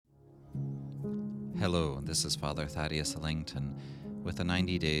Hello, this is Father Thaddeus Langton with the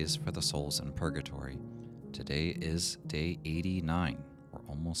 90 Days for the Souls in Purgatory. Today is day 89. We're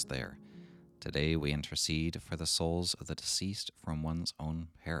almost there. Today we intercede for the souls of the deceased from one's own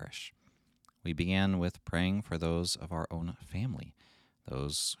parish. We began with praying for those of our own family,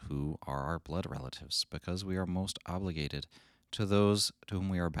 those who are our blood relatives, because we are most obligated to those to whom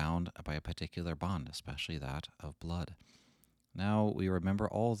we are bound by a particular bond, especially that of blood. Now we remember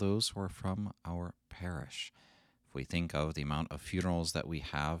all those who are from our parish. If we think of the amount of funerals that we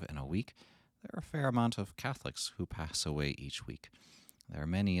have in a week, there are a fair amount of Catholics who pass away each week. There are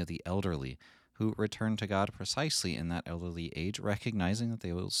many of the elderly who return to God precisely in that elderly age, recognizing that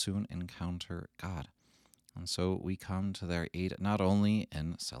they will soon encounter God. And so we come to their aid not only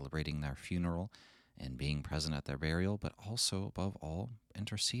in celebrating their funeral and being present at their burial, but also, above all,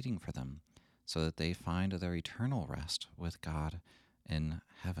 interceding for them, so that they find their eternal rest with God in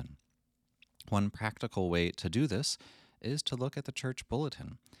heaven. One practical way to do this is to look at the church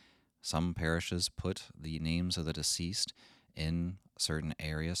bulletin. Some parishes put the names of the deceased in certain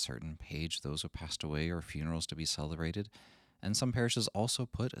areas, certain page, those who passed away or funerals to be celebrated. And some parishes also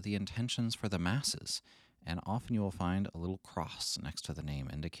put the intentions for the masses. And often you will find a little cross next to the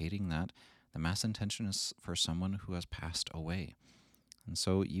name, indicating that the mass intention is for someone who has passed away. And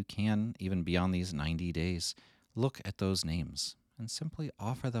so you can, even beyond these 90 days, look at those names and simply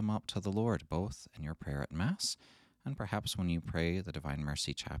offer them up to the Lord, both in your prayer at Mass and perhaps when you pray the Divine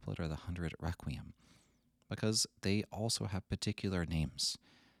Mercy Chaplet or the 100 Requiem, because they also have particular names.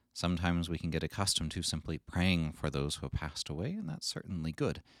 Sometimes we can get accustomed to simply praying for those who have passed away, and that's certainly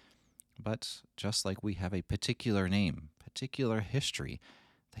good. But just like we have a particular name, particular history,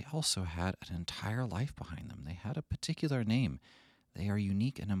 they also had an entire life behind them. They had a particular name. They are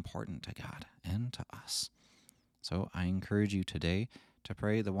unique and important to God and to us. So I encourage you today to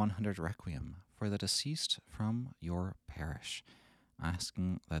pray the 100 Requiem for the deceased from your parish,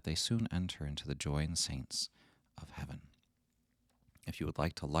 asking that they soon enter into the joy and saints of heaven. If you would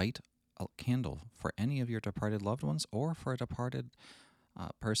like to light a candle for any of your departed loved ones or for a departed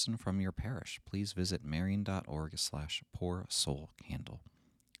person from your parish, please visit marian.org/poorsoulcandle.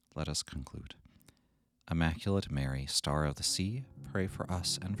 Let us conclude. Immaculate Mary, Star of the Sea, pray for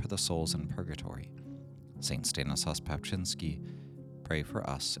us and for the souls in purgatory. Saint Stanislas Papczynski, pray for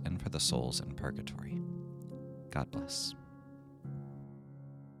us and for the souls in purgatory. God bless.